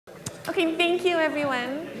Okay, thank you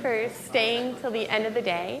everyone for staying till the end of the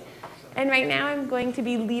day. And right now I'm going to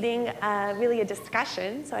be leading really a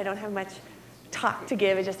discussion, so I don't have much talk to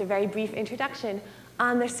give, it's just a very brief introduction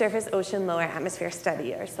on the Surface Ocean Lower Atmosphere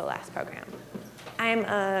Study, or SOLAS program. I'm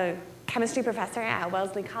a chemistry professor at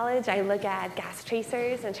Wellesley College. I look at gas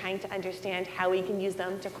tracers and trying to understand how we can use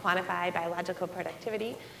them to quantify biological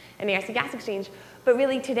productivity and air-sea gas exchange. But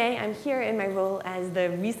really today I'm here in my role as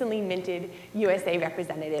the recently minted USA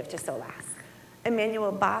representative to SOLAS.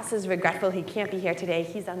 Emmanuel Boss is regretful he can't be here today.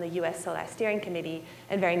 He's on the US SOLAS Steering Committee,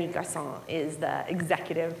 and Véronique Garçon is the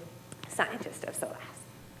executive scientist of SOLAS.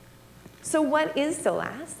 So what is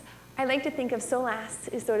SOLAS? I like to think of SOLAS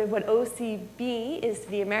as sort of what OCB is to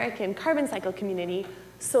the American carbon cycle community.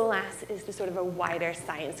 SOLAS is to sort of a wider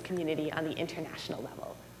science community on the international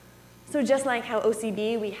level. So just like how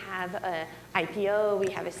OCB, we have an IPO,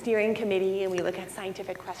 we have a steering committee, and we look at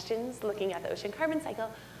scientific questions looking at the ocean carbon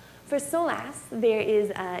cycle, for SOLAS, there is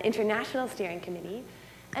an international steering committee.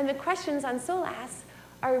 And the questions on SOLAS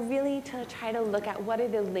are really to try to look at what are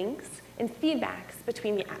the links and feedbacks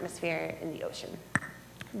between the atmosphere and the ocean.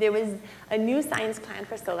 There was a new science plan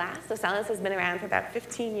for SOLAS. So SOLAS has been around for about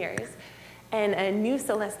 15 years. And a new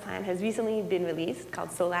SOLAS plan has recently been released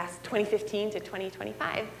called SOLAS 2015 to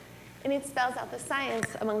 2025. And it spells out the science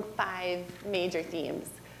among 5 major themes.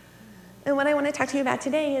 And what I want to talk to you about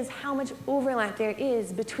today is how much overlap there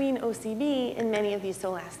is between OCB and many of these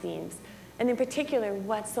SOLAS themes. And in particular,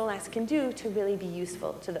 what SOLAS can do to really be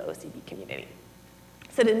useful to the OCB community.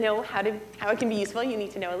 So to know how it can be useful, you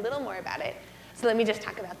need to know a little more about it. So let me just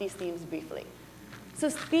talk about these themes briefly. So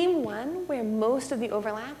theme 1, where most of the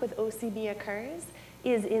overlap with OCB occurs,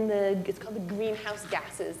 is in it's called the greenhouse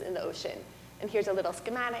gases in the ocean. And here's a little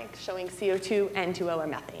schematic showing CO2, N2O, or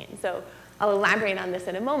methane. So I'll elaborate on this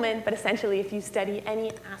in a moment, but essentially if you study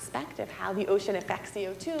any aspect of how the ocean affects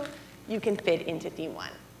CO2, you can fit into theme 1.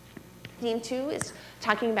 Theme 2 is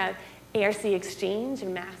talking about air-sea exchange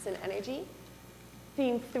and mass and energy.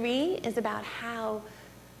 Theme 3 is about how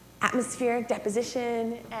atmospheric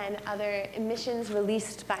deposition and other emissions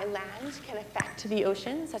released by land can affect the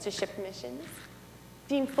ocean, such as ship emissions.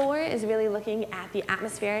 Theme 4 is really looking at the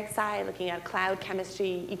atmospheric side, looking at cloud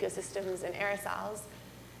chemistry, ecosystems, and aerosols.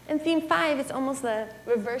 And theme 5 is almost the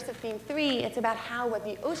reverse of theme 3. It's about how what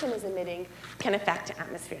the ocean is emitting can affect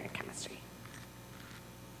atmospheric chemistry.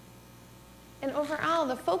 And overall,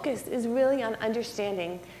 the focus is really on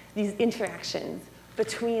understanding these interactions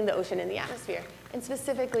between the ocean and the atmosphere, and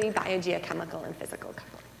specifically biogeochemical and physical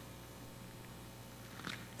coupling.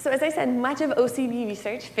 So as I said, much of OCB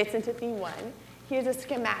research fits into theme 1. Here's a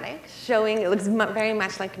schematic showing, it looks very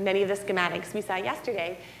much like many of the schematics we saw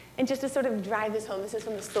yesterday. And just to sort of drive this home, this is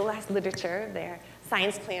from the SOLAS literature, their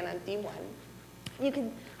science plan on theme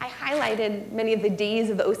 1. I highlighted many of the days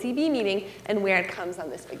of the OCB meeting and where it comes on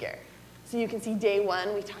this figure. So you can see day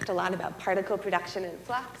 1, we talked a lot about particle production and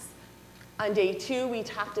flux. On day 2, we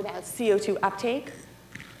talked about CO2 uptake,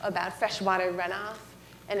 about freshwater runoff,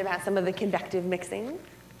 and about some of the convective mixing.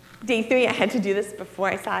 Day 3, I had to do this before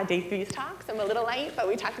I saw day 3's talk, so I'm a little late, but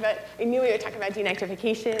I knew we were talking about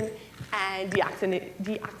denitrification and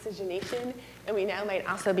deoxygenation, and we now might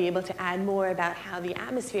also be able to add more about how the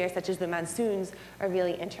atmosphere, such as the monsoons, are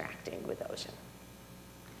really interacting with the ocean.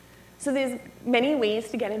 So there's many ways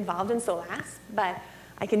to get involved in SOLAS, but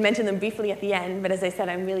I can mention them briefly at the end, but as I said,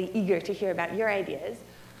 I'm really eager to hear about your ideas.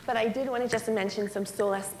 But I did want to just mention some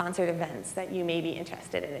SOLAS-sponsored events that you may be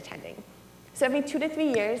interested in attending. So every 2 to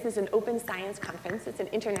 3 years, there's an open science conference. It's an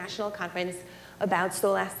international conference about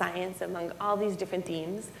SOLAS science among all these different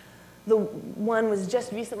themes. The one was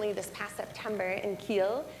just recently this past September in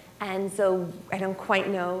Kiel. And so I don't quite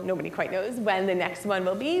know, nobody quite knows when the next one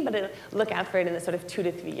will be, but look out for it in the sort of 2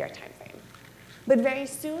 to 3 year time frame. But very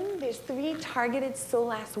soon, there's 3 targeted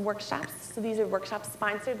SOLAS workshops. So these are workshops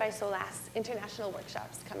sponsored by SOLAS, international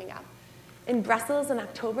workshops coming up. In Brussels in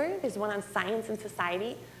October, there's one on science and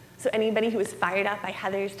society. So anybody who was fired up by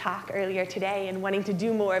Heather's talk earlier today and wanting to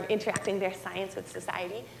do more of interacting their science with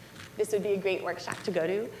society, this would be a great workshop to go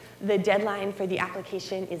to. The deadline for the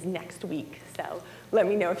application is next week. So let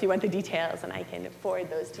me know if you want the details, and I can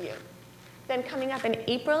forward those to you. Then coming up in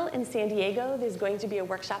April in San Diego, there's going to be a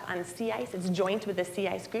workshop on sea ice. It's joint with the sea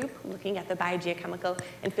ice group, looking at the biogeochemical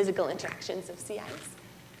and physical interactions of sea ice.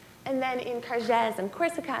 And then in Cargèse and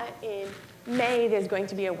Corsica in May, there's going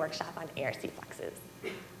to be a workshop on air-sea fluxes.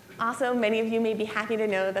 Also, many of you may be happy to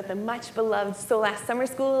know that the much beloved SOLAS Summer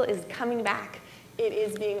School is coming back. It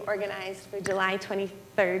is being organized for July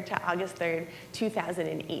 23rd to August 3rd,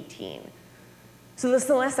 2018. So the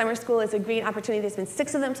Celeste Summer School is a great opportunity. There's been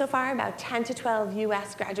 6 of them so far. About 10 to 12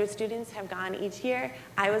 US graduate students have gone each year.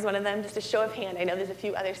 I was one of them. Just a show of hand, I know there's a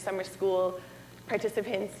few other summer school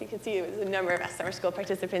participants. You can see there's a number of us summer school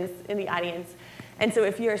participants in the audience. And so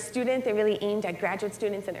if you're a student, they're really aimed at graduate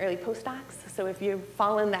students and early postdocs. So if you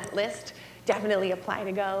fall in that list, definitely apply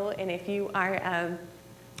to go. And if you are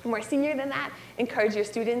more senior than that, encourage your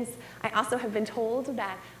students. I also have been told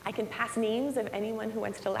that I can pass names of anyone who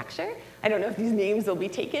wants to lecture. I don't know if these names will be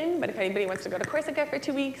taken, but if anybody wants to go to Corsica for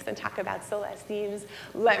 2 weeks and talk about Celeste themes,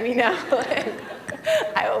 let me know.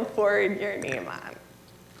 I will forward your name on.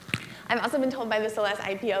 I've also been told by the Celeste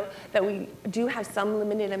IPO that we do have some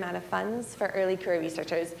limited amount of funds for early career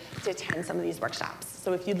researchers to attend some of these workshops.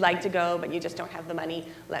 So if you'd like to go, but you just don't have the money,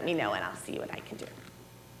 let me know and I'll see what I can do.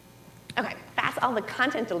 Okay, that's all the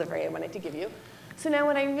content delivery I wanted to give you. So now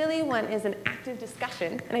what I really want is an active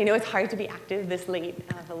discussion, and I know it's hard to be active this late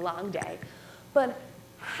of a long day, but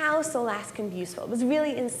how SOLAS can be useful. Because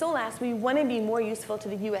really in SOLAS, we want to be more useful to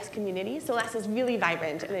the US community. SOLAS is really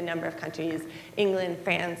vibrant in a number of countries, England,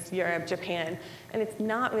 France, Europe, Japan, and it's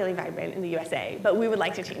not really vibrant in the USA, but we would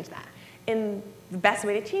like to change that. And the best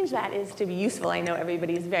way to change that is to be useful. I know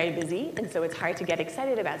everybody is very busy, and so it's hard to get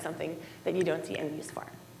excited about something that you don't see any use for.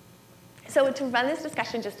 So to run this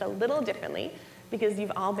discussion just a little differently, because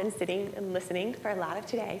you've all been sitting and listening for a lot of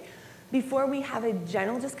today, before we have a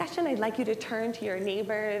general discussion, I'd like you to turn to your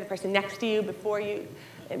neighbor, the person next to you, before you,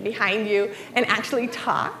 and behind you, and actually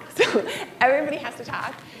talk. So everybody has to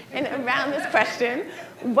talk. And around this question,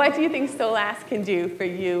 what do you think SOLAS can do for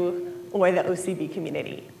you or the OCB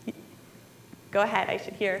community? Go ahead, I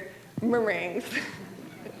should hear murmurings.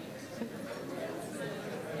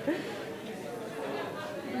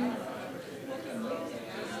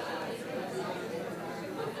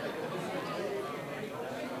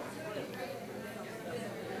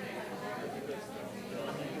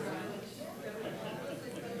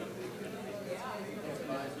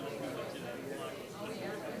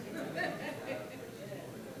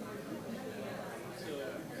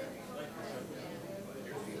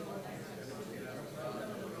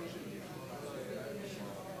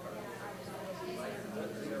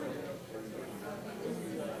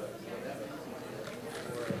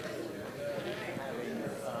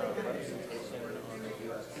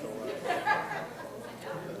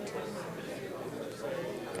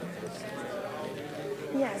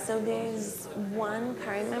 Yeah, so there's one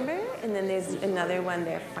current member, and then there's another one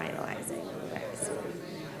they're finalizing very soon.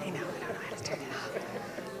 I know, I don't know how to turn it off.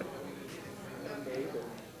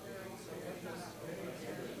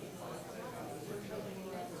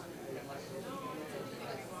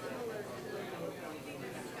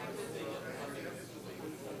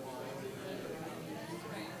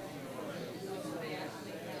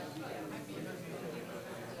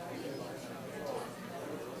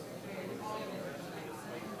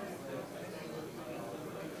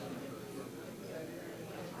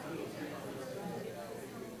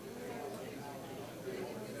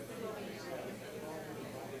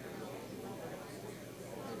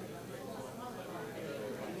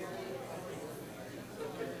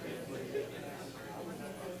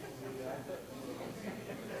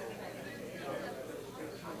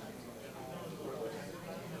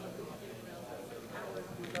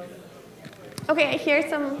 Okay, I hear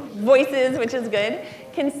some voices, which is good.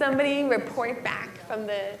 Can somebody report back from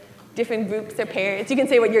the different groups or pairs? You can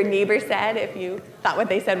say what your neighbor said if you thought what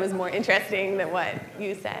they said was more interesting than what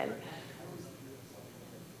you said.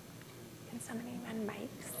 Can somebody run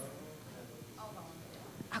mics?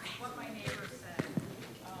 Okay. What my neighbor said.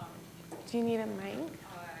 Do you need a mic?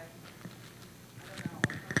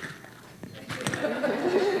 I don't know.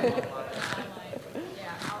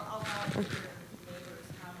 Yeah, I'll vouch for your neighbor's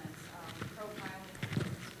comments. Profiling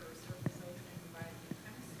for surface ocean by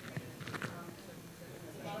chemistry, and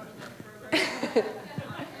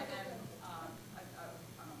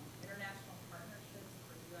then international partnerships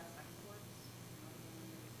for U.S. exports.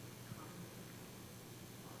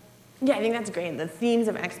 Yeah, I think that's great. The themes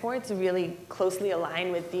of exports really closely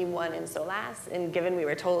align with theme 1 in SOLAS, and given we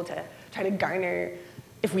were told to try to garner,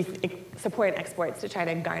 if we support exports, to try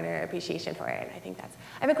to garner appreciation for it, I think that's.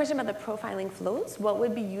 I have a question about the profiling floats. What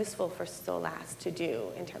would be useful for SOLAS to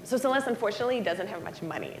do in terms? So SOLAS, unfortunately, doesn't have much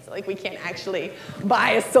money, so like we can't actually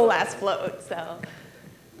buy a SOLAS float. So.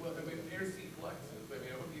 Well, I mean, air-sea fluxes. I mean,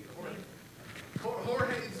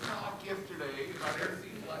 Jorge's talk yesterday about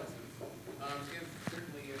air-sea fluxes is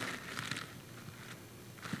certainly in.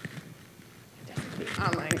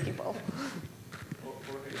 Online people.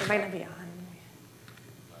 It might not be on.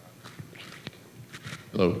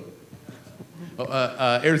 Hello.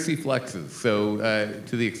 Air sea fluxes. So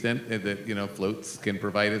to the extent that floats can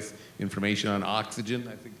provide us information on oxygen,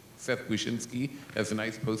 I think Seth Wyszynski has a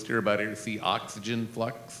nice poster about air sea oxygen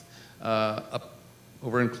flux up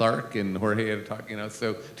over in Clark, and Jorge had a talk.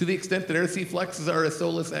 So to the extent that air sea fluxes are a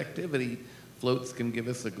SOLAS activity, floats can give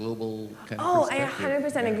us a global kind of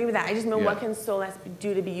perspective. I 100% agree with that. I just know what can SOLAS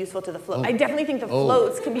do to be useful to the float. I definitely think the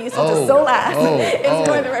floats can be useful to SOLAS. It's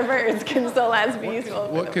more the reverse. Can SOLAS be useful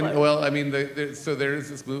for the float? Well, I mean, so there is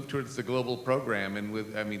this move towards the global program,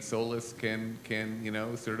 and SOLAS can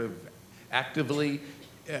sort of actively,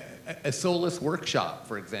 a SOLAS workshop,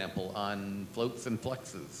 for example, on floats and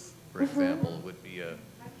fluxes, for example, would be a...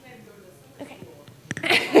 Okay.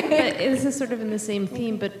 But this is sort of in the same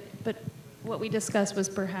theme, but what we discussed was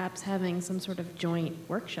perhaps having some sort of joint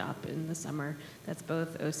workshop in the summer that's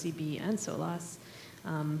both OCB and SOLAS.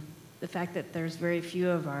 The fact that there's very few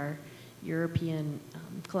of our European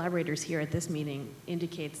collaborators here at this meeting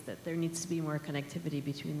indicates that there needs to be more connectivity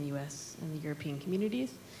between the US and the European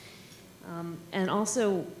communities. And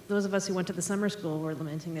also, those of us who went to the summer school were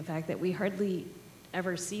lamenting the fact that we hardly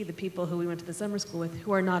ever see the people who we went to the summer school with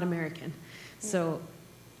who are not American. So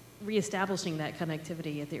reestablishing that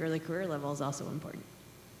connectivity at the early career level is also important.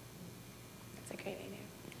 That's a great idea.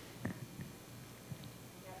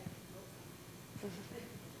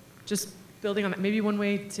 Just building on that, maybe one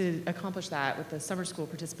way to accomplish that with the summer school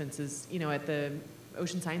participants is, at the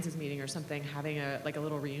ocean sciences meeting or something, having a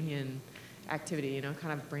little reunion activity,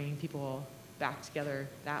 kind of bringing people back together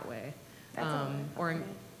that way. Or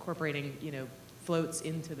incorporating, floats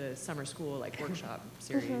into the summer school workshop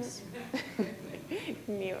series.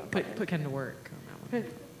 Put Ken to work on that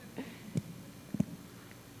one.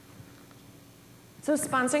 So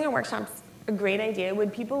sponsoring a workshop's a great idea.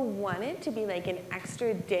 Would people want it to be an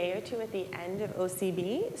extra day or two at the end of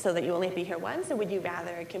OCB so that you only have to be here once, or would you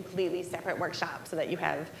rather a completely separate workshop so that you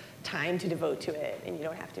have time to devote to it and you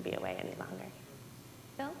don't have to be away any longer?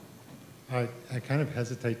 Bill? I kind of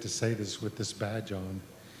hesitate to say this with this badge on.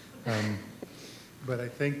 But I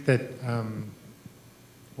think that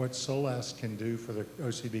what SOLAS can do for the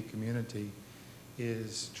OCB community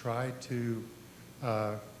is try to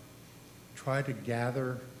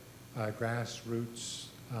gather grassroots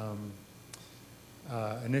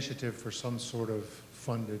initiative for some sort of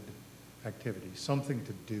funded activity, something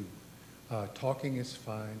to do. Talking is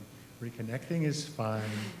fine, reconnecting is fine,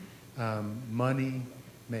 money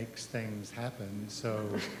makes things happen. So,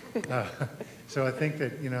 so I think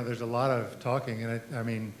that there's a lot of talking,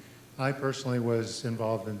 and I personally was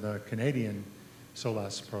involved in the Canadian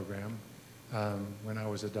SOLAS program when I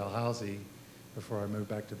was at Dalhousie before I moved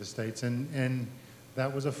back to the States, and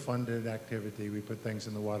that was a funded activity. We put things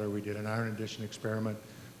in the water. We did an iron addition experiment,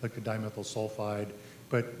 looked at dimethyl sulfide,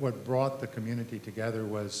 but what brought the community together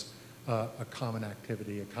was a common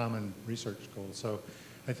activity, a common research goal. So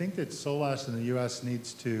I think that SOLAS in the U.S.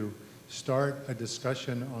 needs to start a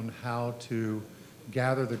discussion on how to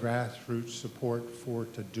gather the grassroots support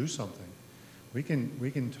to do something. We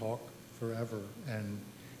can talk forever, and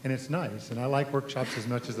it's nice, and I like workshops as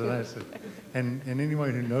much as it is. And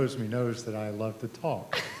anyone who knows me knows that I love to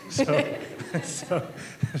talk. So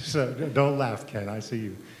don't laugh, Ken, I see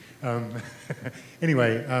you.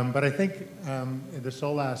 Anyway, but I think the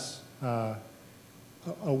SOLAS, a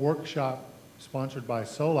workshop sponsored by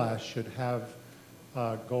SOLAS should have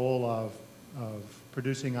a goal of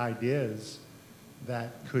producing ideas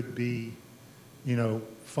that could be,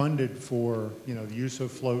 funded for, the use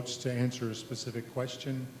of floats to answer a specific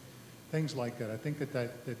question, things like that. I think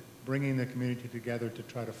that bringing the community together to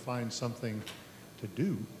try to find something to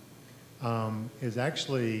do is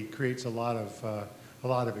actually creates a lot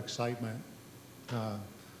of excitement.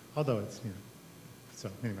 Although it's,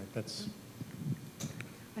 so anyway, that's.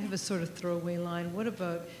 I have a sort of throwaway line. What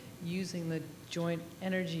about using the joint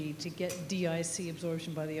energy to get DIC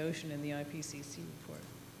absorption by the ocean in the IPCC report?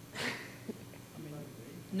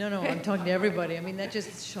 No, I'm talking to everybody. that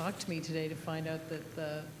just shocked me today to find out that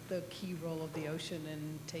the key role of the ocean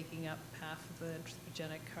in taking up half of the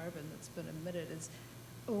anthropogenic carbon that's been emitted is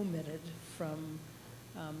omitted from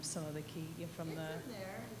some of the key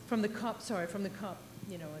from the COP. Sorry, from the COP.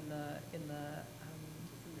 In the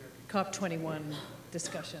COP21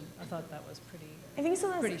 discussion. I thought that was pretty. I think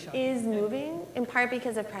SOLAS is moving, in part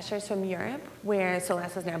because of pressures from Europe, where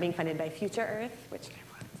SOLAS is now being funded by Future Earth,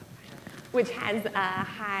 which has a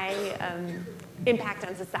high impact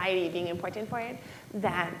on society, being important for it.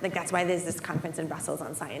 That's why there's this conference in Brussels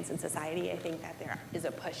on science and society. I think that there is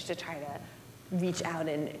a push to try to reach out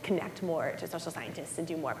and connect more to social scientists and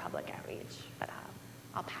do more public outreach. But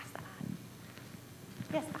I'll pass that on.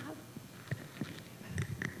 Yes, Bob?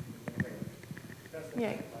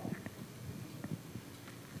 Yeah.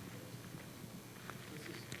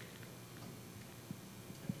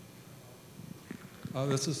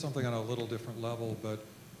 This is something on a little different level, but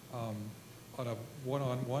on a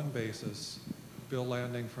one-on-one basis, Bill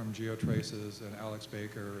Landing from GeoTraces and Alex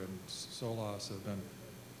Baker and Solas have been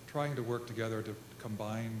trying to work together to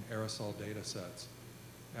combine aerosol data sets.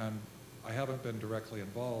 And I haven't been directly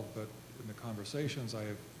involved, but in the conversations I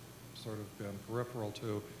have sort of been peripheral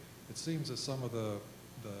to, it seems that some of the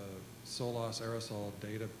Solas aerosol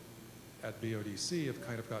data at BODC have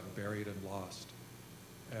kind of gotten buried and lost.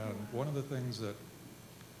 And one of the things that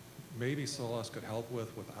maybe Solas could help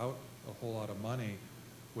with without a whole lot of money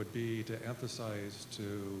would be to emphasize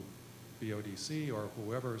to BODC or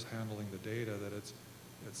whoever's handling the data that it's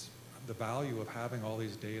the value of having all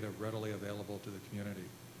these data readily available to the community.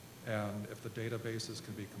 And if the databases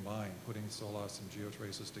can be combined, putting Solas and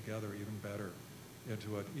GeoTraces together even better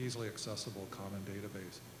into an easily accessible common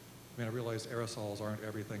database. I mean, I realize aerosols aren't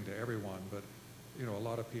everything to everyone, but you know, a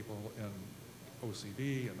lot of people in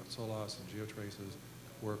OCB and Solas and GeoTraces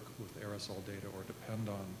work with aerosol data or depend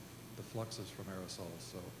on the fluxes from aerosols.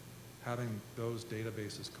 So having those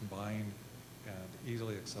databases combined and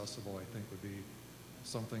easily accessible, I think, would be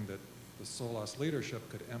something that the Solas leadership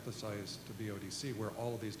could emphasize to BODC, where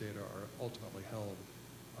all of these data are ultimately held,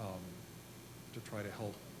 to try to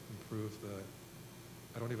help improve the,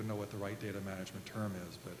 I don't even know what the right data management term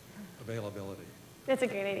is, but availability. That's a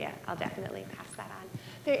great idea. I'll definitely pass that on.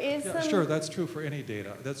 There is Yeah, some... sure, that's true for any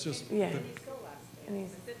data. That's just... Yeah.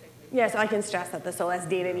 Yeah, so I can stress that the Solas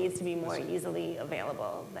data needs to be more easily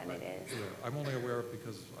available than it is. Yeah, I'm only aware of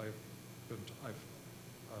because a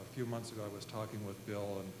few months ago I was talking with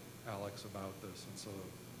Bill and Alex about this, and so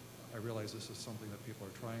I realize this is something that people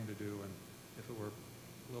are trying to do, and if it were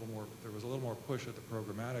a little more, if there was a little more push at the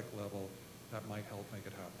programmatic level, that might help make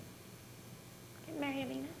it happen. Okay, Mary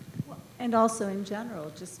Elena? Well, and also in general,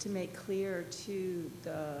 just to make clear to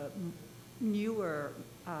the newer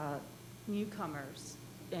newcomers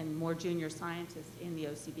and more junior scientists in the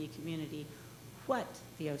OCB community what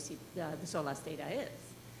the Solas data is,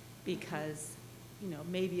 because you know,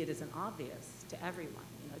 maybe it isn't obvious to everyone.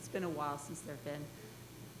 You know, it's been a while since there have been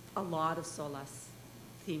a lot of Solas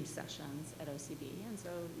themed sessions at OCB, and so,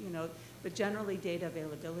 you know, but generally data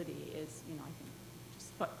availability is, you know, I think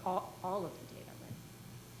just but all of the data, right?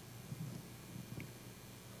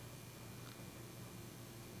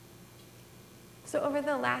 So over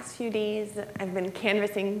the last few days, I've been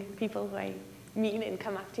canvassing people who I meet and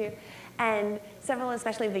come up to, and several,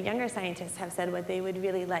 especially the younger scientists, have said what they would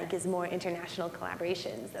really like is more international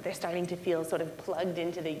collaborations, that they're starting to feel sort of plugged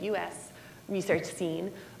into the US research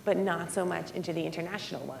scene, but not so much into the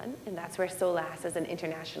international one. And that's where SOLAS as an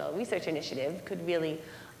international research initiative could really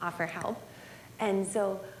offer help. And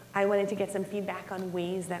so I wanted to get some feedback on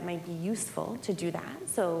ways that might be useful to do that.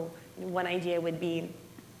 So one idea would be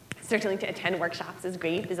certainly to attend workshops is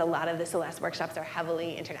great, because a lot of the SOLAS workshops are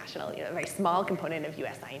heavily international, you know, a very small component of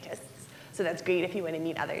US scientists. So that's great if you want to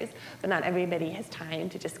meet others, but not everybody has time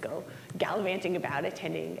to just go gallivanting about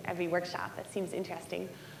attending every workshop. That seems interesting.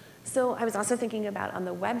 So I was also thinking about on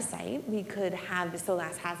the website, we could have, the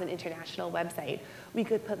SOLAS has an international website. We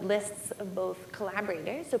could put lists of both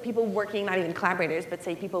collaborators, so people working, not even collaborators, but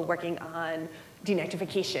say people working on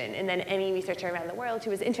denitrification, and then any researcher around the world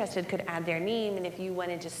who was interested could add their name, and if you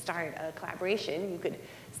wanted to start a collaboration, you could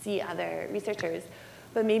see other researchers.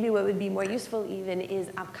 But maybe what would be more useful even is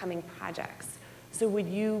upcoming projects. So would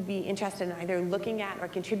you be interested in either looking at or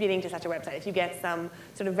contributing to such a website? If you get some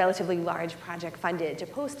sort of relatively large project funded, to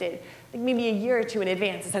post it like maybe a year or two in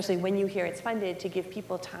advance, essentially when you hear it's funded, to give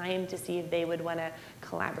people time to see if they would want to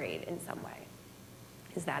collaborate in some way.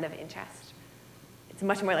 Is that of interest? It's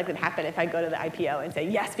much more likely to happen if I go to the IPO and say,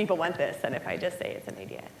 yes, people want this, than if I just say it's an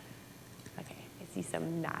idea. Okay, I see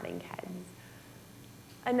some nodding heads.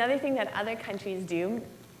 Another thing that other countries do,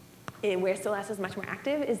 where SOLAS is much more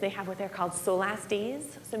active, is they have what they're called SOLAS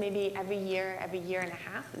days. So maybe every year and a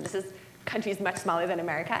half. And this is countries much smaller than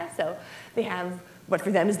America. So they have what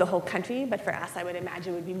for them is the whole country, but for us, I would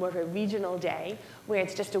imagine would be more of a regional day, where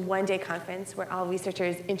it's just a one-day conference where all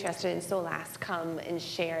researchers interested in SOLAS come and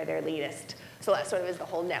share their latest. SOLAS sort of is the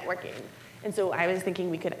whole networking. And so I was thinking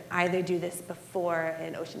we could either do this before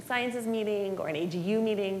an ocean sciences meeting or an AGU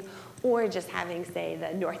meeting, or just having, say,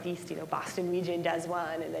 the Northeast, you know, Boston region does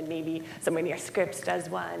one, and then maybe somewhere near Scripps does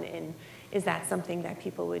one. And is that something that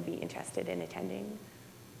people would be interested in attending?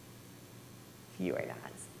 You are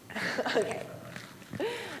not. Okay.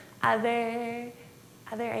 Other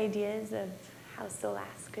ideas of how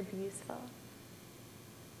SOLAS could be useful?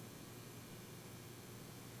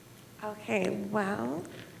 Okay, well,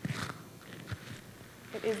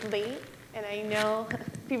 It is late, and I know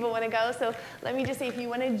people want to go. So let me just say, if you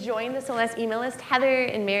want to join the SOLAS email list, Heather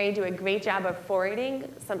and Mary do a great job of forwarding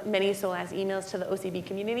many SOLAS emails to the OCB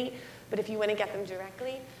community. But if you want to get them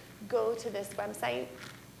directly, go to this website,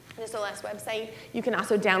 the SOLAS website. You can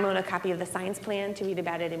also download a copy of the science plan to read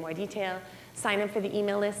about it in more detail. Sign up for the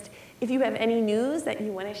email list. If you have any news that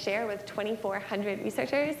you want to share with 2,400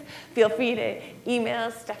 researchers, feel free to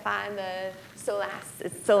email Stefan, the SOLAS.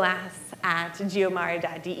 It's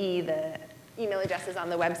solas@geomar.de. The email address is on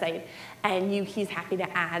the website. And he's happy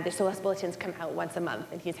to add. The SOLAS bulletins come out once a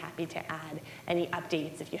month, and he's happy to add any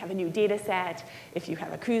updates. If you have a new data set, if you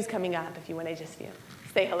have a cruise coming up, if you want to just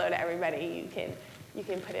say hello to everybody, you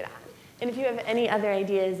can put it on. And if you have any other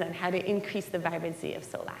ideas on how to increase the vibrancy of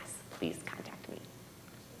SOLAS, please contact me.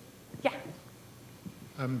 Yeah?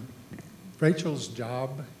 Rachel's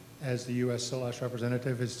job as the U.S. SOLAS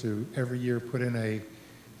representative is to every year put in a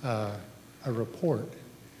report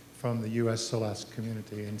from the U.S. SOLAS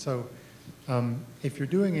community. And so if you're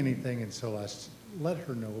doing anything in SOLAS, let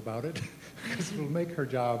her know about it, because it'll make her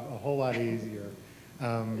job a whole lot easier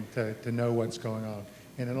to know what's going on.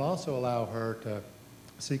 And it'll also allow her to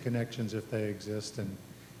see connections if they exist and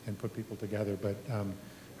put people together. But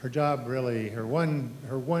her job really, her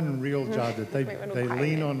one real job that they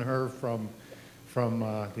lean on her from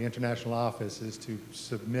the international office is to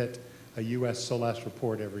submit a U.S. SOLAS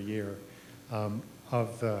report every year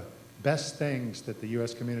of the best things that the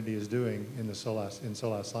U.S. community is doing in SOLAS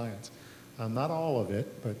science. Not all of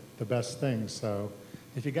it, but the best things. So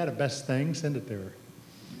if you got a best thing, send it to her.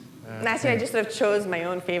 Last year, I just sort of chose my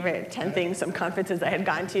own favorite 10 things, some conferences I had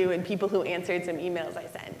gone to, and people who answered some emails I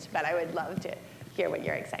sent. But I would love to hear what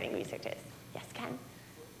your exciting research is. Yes, Ken?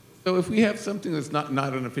 So if we have something that's not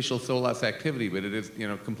an official SOLAS activity, but it is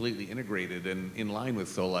completely integrated and in line with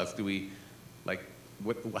SOLAS, do we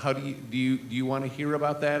how do you want to hear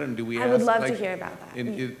about that, and do we? I would love to hear about that.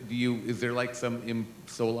 And is there some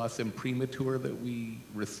SOLAS imprimatur that we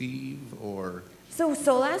receive, or? So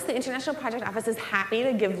SOLAS, the International Project Office, is happy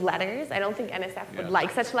to give letters. I don't think NSF would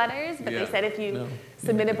like such letters, but they said if you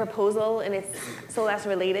submit a proposal and it's SOLAS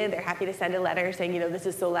related, they're happy to send a letter saying, this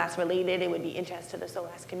is SOLAS related, it would be interest to the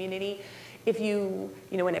SOLAS community. If you,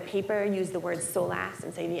 in a paper, use the word SOLAS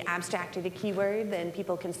and say the abstract or the keyword, then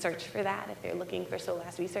people can search for that if they're looking for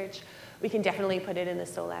SOLAS research. We can definitely put it in the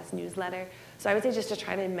SOLAS newsletter. So I would say just to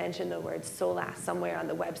try to mention the word SOLAS somewhere on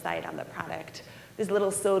the website, on the product. There's a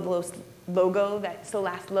little SOLAS logo that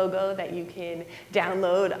you can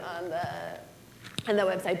download on the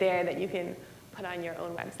website there that you can put on your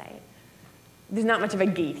own website. There's not much of a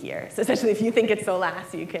gate here. So essentially, if you think it's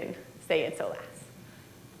SOLAS, you can say it's SOLAS.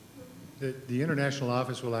 The international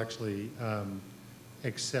office will actually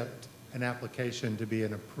accept an application to be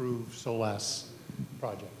an approved SOLAS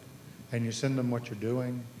project. And you send them what you're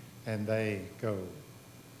doing, and they go,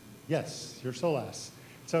 yes, you're SOLAS.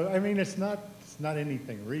 So, I mean, it's not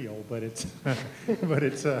anything real, but it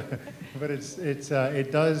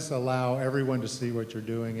does allow everyone to see what you're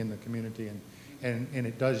doing in the community, and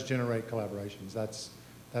it does generate collaborations. That's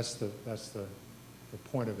the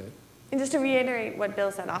point of it. And just to reiterate what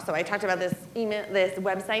Bill said also, I talked about this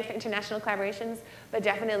website for international collaborations, but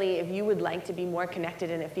definitely if you would like to be more connected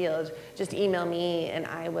in a field, just email me and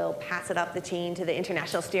I will pass it up the chain to the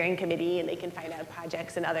International Steering Committee, and they can find out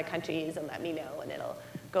projects in other countries and let me know, and it'll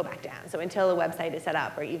go back down. So until the website is set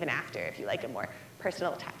up, or even after, if you like a more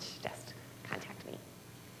personal touch, just contact me.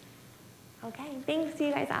 Okay, thanks. See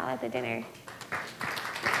you guys all at the dinner.